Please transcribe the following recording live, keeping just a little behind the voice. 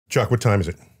Chuck, what time is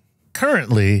it?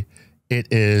 Currently, it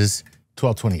is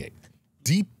 12:28.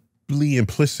 Deeply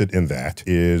implicit in that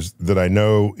is that I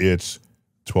know it's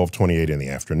 12:28 in the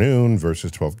afternoon versus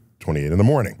 12:28 in the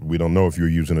morning. We don't know if you're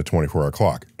using a 24-hour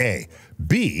clock. A.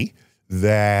 B,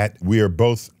 that we are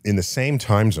both in the same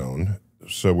time zone,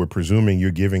 so we're presuming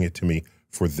you're giving it to me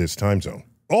for this time zone.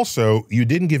 Also, you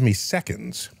didn't give me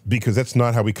seconds because that's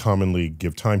not how we commonly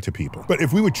give time to people. But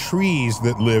if we were trees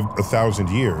that lived 1,000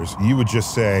 years, you would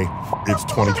just say it's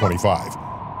 2025.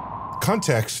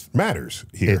 Context matters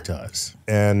here. It does.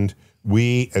 And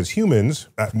we, as humans,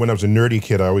 when I was a nerdy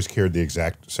kid, I always cared the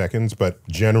exact seconds, but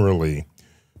generally,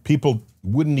 people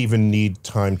wouldn't even need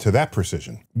time to that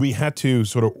precision. We had to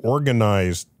sort of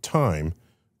organize time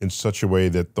in such a way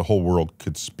that the whole world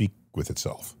could speak with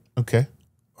itself. Okay.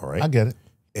 All right. I get it.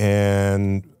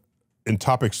 And in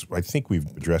topics I think we've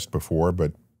addressed before,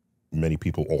 but many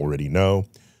people already know,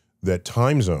 that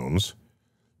time zones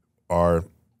are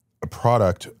a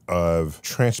product of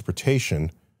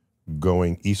transportation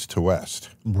going east to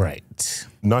west. Right.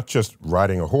 Not just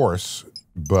riding a horse,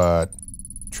 but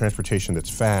transportation that's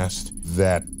fast,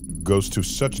 that goes to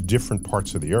such different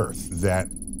parts of the earth that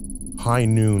high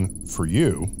noon for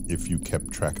you, if you kept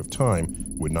track of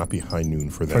time, would not be high noon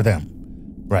for them. For them.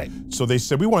 Right. So they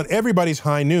said, we want everybody's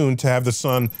high noon to have the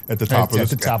sun at the top of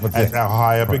the top of how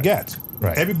high up it gets.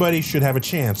 Right. Everybody should have a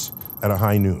chance at a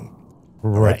high noon.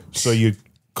 Right. So you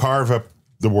carve up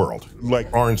the world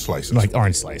like orange slices. Like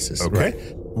orange slices. Okay.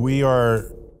 Right. We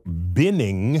are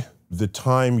binning the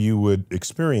time you would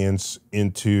experience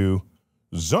into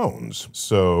zones.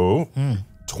 So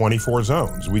 24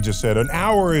 zones. We just said an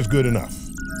hour is good enough.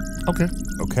 Okay.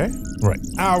 Okay? Right.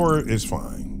 Hour is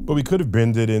fine. But we could have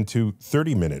binned it into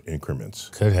 30-minute increments.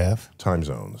 Could have. Time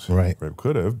zones. Right.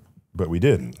 Could have, but we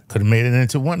didn't. Could have made it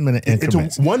into 1 minute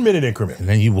increments. Into 1 minute increment. And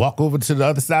then you walk over to the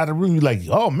other side of the room, you're like,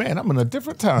 oh man, I'm in a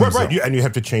different time zone. Right. And you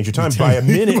have to change your time by a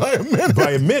minute.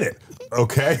 By a minute.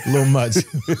 Okay? A little much.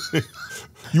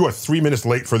 You are 3 minutes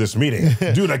late for this meeting.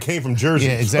 Dude, I came from Jersey.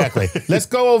 Yeah, exactly. Let's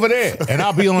go over there and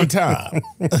I'll be on time.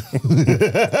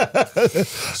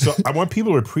 So I want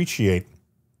people to appreciate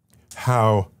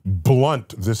how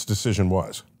blunt this decision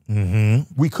was. Mm-hmm.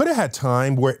 We could have had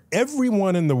time where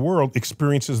everyone in the world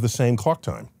experiences the same clock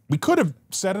time. We could have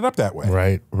set it up that way.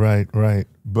 Right.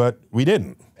 But we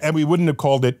didn't. And we wouldn't have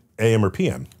called it AM or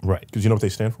PM. Right. Because you know what they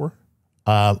stand for?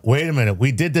 Wait a minute.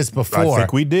 We did this before. I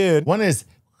think we did. One is,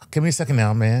 give me a second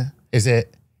now, man. Is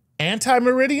it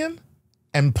anti-meridian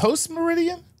and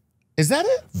post-meridian? Is that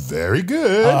it? Very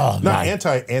good. Oh, not nice.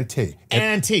 Anti.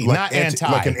 Like not anti.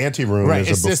 Like an anti-room right.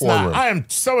 is a before room. I am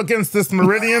so against this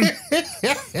meridian.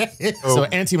 So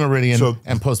anti-meridian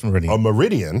and post-meridian. A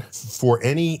meridian for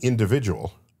any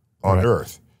individual on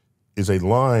Earth is a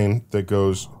line that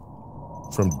goes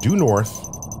from due north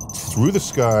through the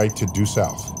sky to due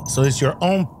south. So it's your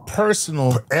own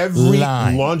personal Every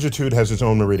line. longitude has its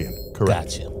own meridian.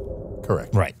 Correct. Gotcha.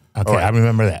 Correct. Right. Okay, right. I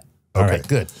remember that. All Okay. right,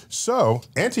 good. So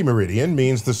anti-meridian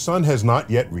means the sun has not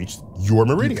yet reached your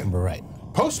meridian. Right.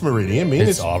 Post-meridian means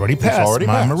It's already passed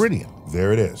my meridian.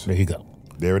 There it is. There you go.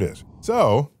 There it is.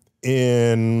 So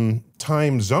in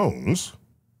time zones,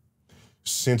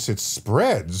 since it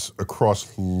spreads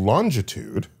across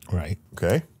longitude, Right.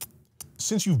 okay,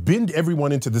 since you've binned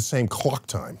everyone into the same clock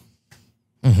time,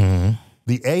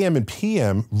 the AM and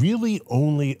PM really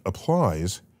only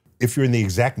applies if you're in the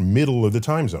exact middle of the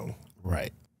time zone.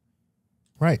 Right.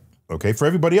 Right. Okay, for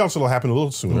everybody else, it'll happen a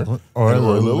little sooner Or a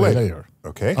little later. later.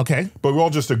 Okay? Okay. But we're all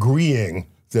just agreeing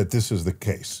that this is the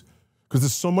case. Because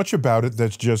there's so much about it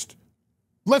that's just,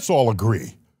 let's all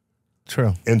agree.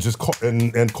 True. And just call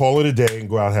it a day and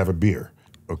go out and have a beer.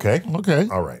 Okay? Okay.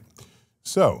 All right.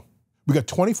 So we got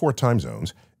 24 time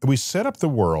zones, and we set up the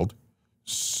world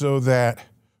so that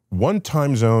one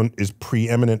time zone is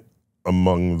preeminent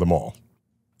among them all.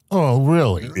 Oh,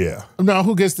 really? Yeah. Now,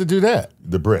 who gets to do that?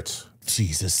 The Brits.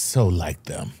 Jesus, so like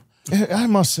them. I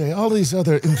must say, all these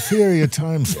other inferior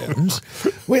time zones,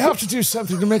 we have to do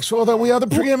something to make sure that we are the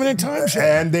preeminent time zone.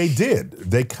 And they did.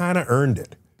 They kind of earned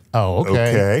it. Oh, okay.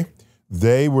 Okay.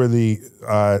 They were the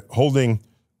holding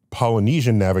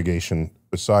Polynesian navigation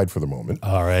aside for the moment.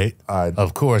 All right.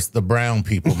 Of course, the brown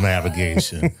people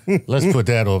navigation. Let's put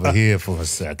that over here for a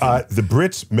second. The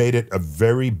Brits made it a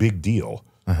very big deal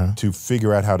to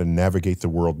figure out how to navigate the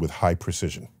world with high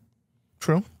precision.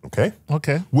 True. Okay?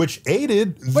 Okay. Which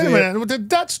aided Wait a minute. The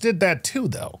Dutch did that too,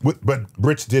 though. But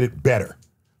Brits did it better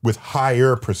with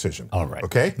higher precision. All right.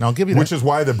 Okay? Now, I'll give you that. Which is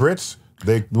why the Brits,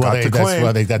 they got to that's claim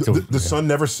why they got to- the sun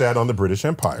never set on the British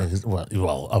Empire.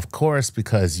 Well, of course,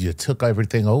 because you took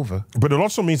everything over. But it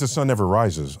also means the sun never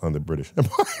rises on the British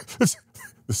Empire.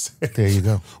 There you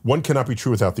go. One cannot be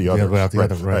true without the other. Without the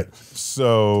other, right.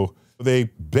 So they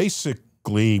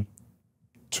basically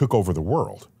took over the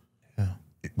world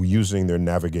using their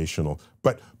navigational.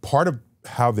 But part of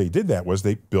how they did that was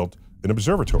they built an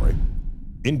observatory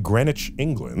in Greenwich,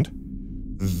 England,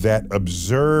 that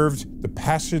observed the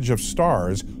passage of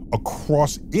stars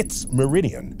across its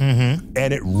meridian.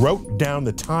 And it wrote down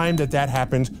the time that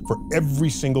happens for every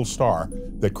single star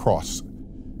that crossed.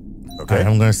 Okay?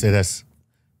 I'm going to say it's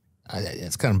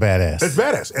kind of badass. It's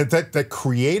badass. And that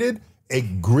created a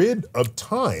grid of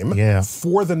time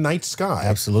for the night sky.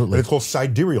 Absolutely. And it's called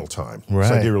sidereal time. Right.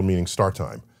 Sidereal meaning star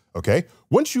time. Okay?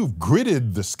 Once you've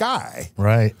gridded the sky,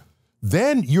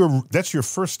 then that's your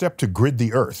first step to grid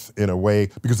the Earth in a way,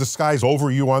 because the sky's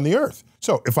over you on the Earth.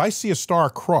 So if I see a star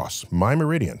cross my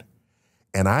meridian,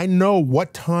 and I know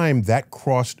what time that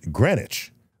crossed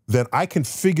Greenwich, then I can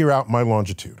figure out my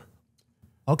longitude.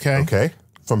 Okay?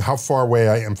 From how far away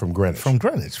I am from Greenwich. From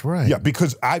Greenwich, right. Yeah,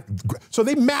 because so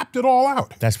they mapped it all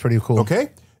out. That's pretty cool. Okay?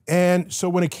 And so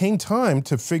when it came time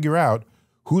to figure out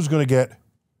who's going to get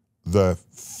the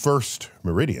first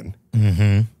meridian,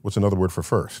 what's another word for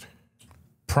first?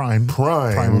 Prime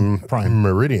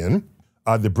meridian,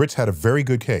 the Brits had a very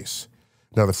good case.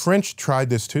 Now, the French tried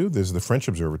this too. This is the French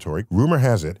observatory. Rumor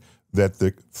has it that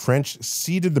the French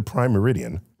ceded the prime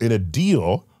meridian in a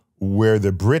deal where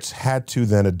the Brits had to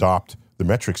then adopt the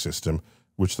metric system,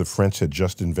 which the French had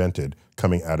just invented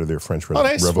coming out of their French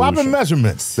Revolution. They swapping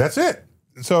measurements. That's it.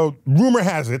 So rumor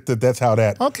has it that that's how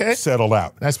that settled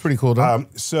out. That's pretty cool, though.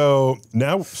 So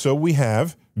we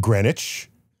have Greenwich.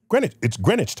 It's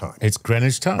Greenwich time. It's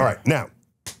Greenwich time. All right, now,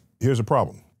 here's a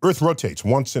problem. Earth rotates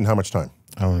once in how much time?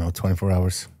 I don't know, 24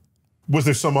 hours. Was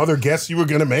there some other guess you were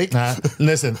going to make?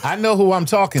 Listen, I know who I'm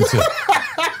talking to.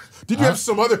 Did you have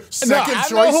some other second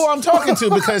choice? I know who I'm talking to,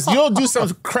 because you'll do some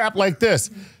crap like this.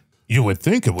 You would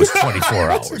think it was 24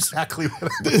 hours. That's exactly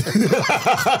what I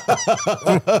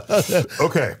did.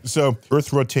 Okay, so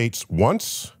Earth rotates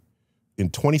once in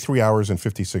 23 hours and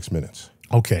 56 minutes.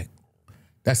 Okay.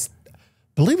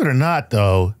 Believe it or not,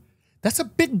 though, that's a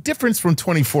big difference from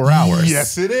 24 hours.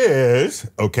 Yes, it is.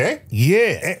 Okay.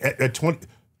 Yeah. At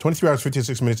 23 hours,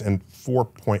 56 minutes, and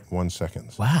 4.1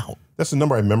 seconds. Wow. That's the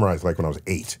number I memorized like when I was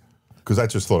 8, because I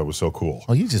just thought it was so cool.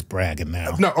 Oh, you just bragging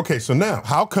now. No, okay, so now,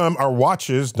 how come our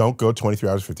watches don't go 23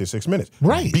 hours, 56 minutes?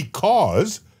 Right.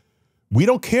 Because we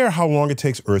don't care how long it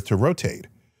takes Earth to rotate.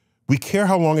 We care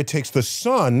how long it takes the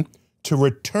sun to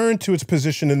return to its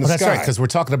position in the sky. That's right, because we're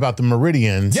talking about the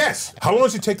meridians. Yes. How long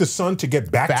does it take the sun to get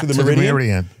back to the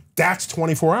meridian? That's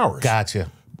 24 hours.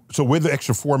 Gotcha. So where the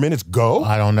extra 4 minutes go?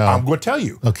 I don't know. I'm going to tell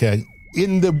you. Okay.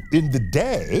 In the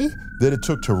day that it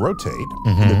took to rotate,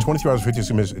 in the 23 hours,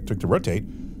 56 minutes it took to rotate,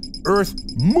 Earth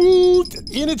moved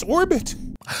in its orbit.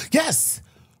 Yes.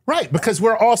 Right, because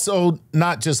we're also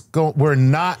not just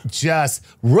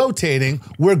rotating,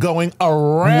 we're going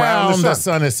around the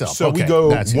sun itself. So we go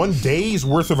 1 day's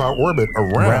worth of our orbit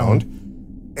around,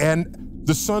 and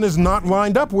the sun is not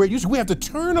lined up where it used to. We have to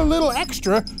turn a little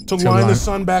extra to line the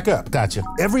sun back up. Gotcha.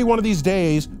 Every one of these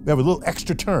days, we have a little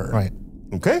extra turn. Right.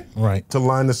 Okay? Right. To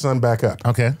line the sun back up.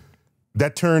 Okay.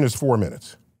 That turn is 4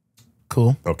 minutes.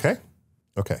 Cool. Okay?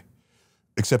 Okay.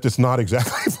 Except it's not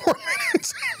exactly 4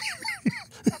 minutes.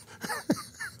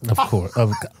 Of course.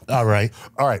 All right.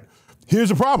 All right. Here's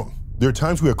the problem. There are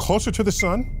times we are closer to the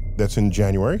sun. That's in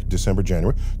January, December,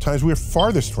 January. Times we are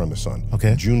farthest from the sun.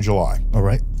 Okay. June, July. All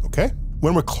right. Okay?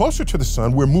 When we're closer to the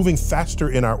sun, we're moving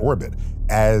faster in our orbit,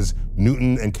 as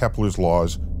Newton and Kepler's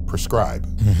laws prescribe.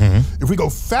 If we go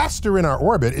faster in our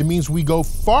orbit, it means we go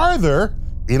farther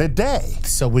in a day.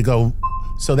 So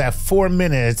that 4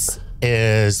 minutes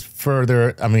is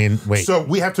further. I mean, wait. So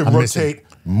we have to rotate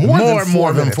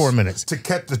more than 4 minutes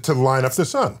to line up the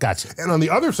sun. Gotcha. And on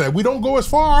the other side, we don't go as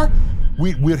far.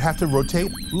 We'd have to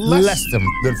rotate less than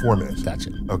 4 minutes. Gotcha.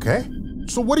 Okay?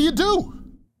 So what do you do?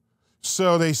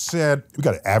 So they said, we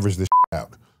got to average this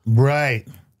out. Right.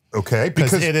 Okay?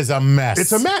 Because it is a mess.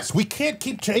 It's a mess. We can't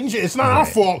keep changing. It's not our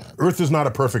fault. Earth is not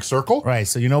a perfect circle. Right.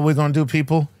 So you know what we're going to do,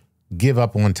 people? Give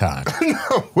up on time.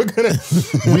 No, we're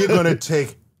gonna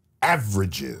take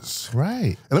averages.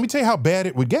 Right. And let me tell you how bad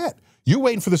it would get. You're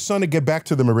waiting for the sun to get back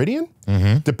to the meridian.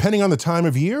 Depending on the time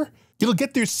of year, it'll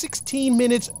get there 16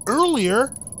 minutes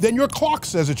earlier than your clock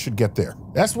says it should get there.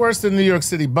 That's worse than New York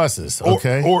City buses,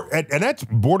 okay? And that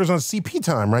borders on CP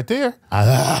time right there. Well,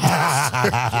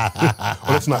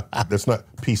 that's not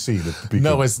PC.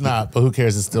 No, it's not, but who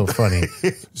cares? It's still funny.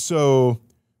 So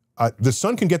the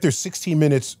sun can get there 16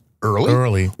 minutes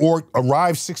early or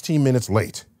arrive 16 minutes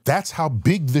late. That's how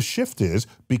big the shift is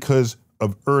because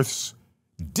of Earth's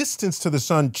distance to the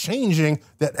sun changing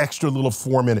that extra little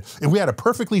 4 minutes. If we had a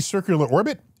perfectly circular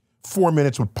orbit, 4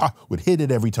 minutes would hit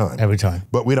it every time. Every time.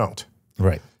 But we don't.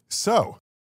 Right. So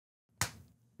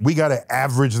we got to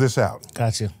average this out.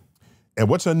 Gotcha. And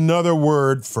what's another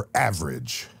word for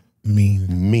average?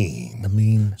 Mean. Mean. The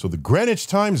mean. So the Greenwich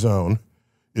time zone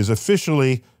is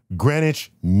officially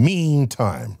Greenwich Mean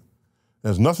Time. It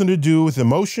has nothing to do with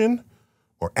emotion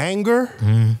or anger.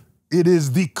 It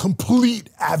is the complete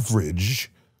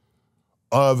average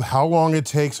of how long it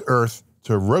takes Earth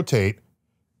to rotate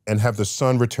and have the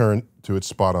sun return to its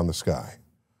spot on the sky.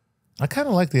 I kind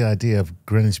of like the idea of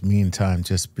Greenwich Mean Time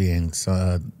just being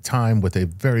time with a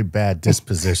very bad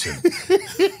disposition.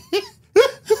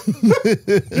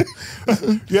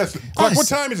 Yes. Clark, what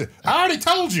time is it? I already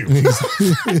told you.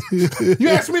 You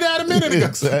asked me that a minute ago.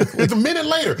 Exactly. It's a minute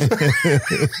later.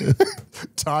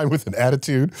 Time with an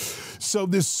attitude. So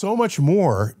there's so much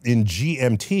more in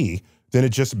GMT than it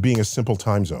just being a simple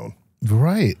time zone.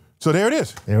 Right. So there it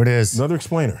is. There it is. Another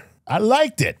explainer. I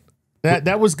liked it.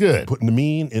 That was good. Putting the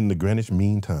mean in the Greenwich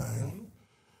Mean Time.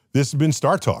 This has been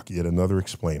StarTalk, yet another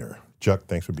explainer. Chuck,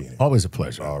 thanks for being here. Always a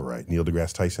pleasure. All right. Neil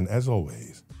deGrasse Tyson, as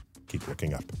always, keep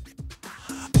looking up.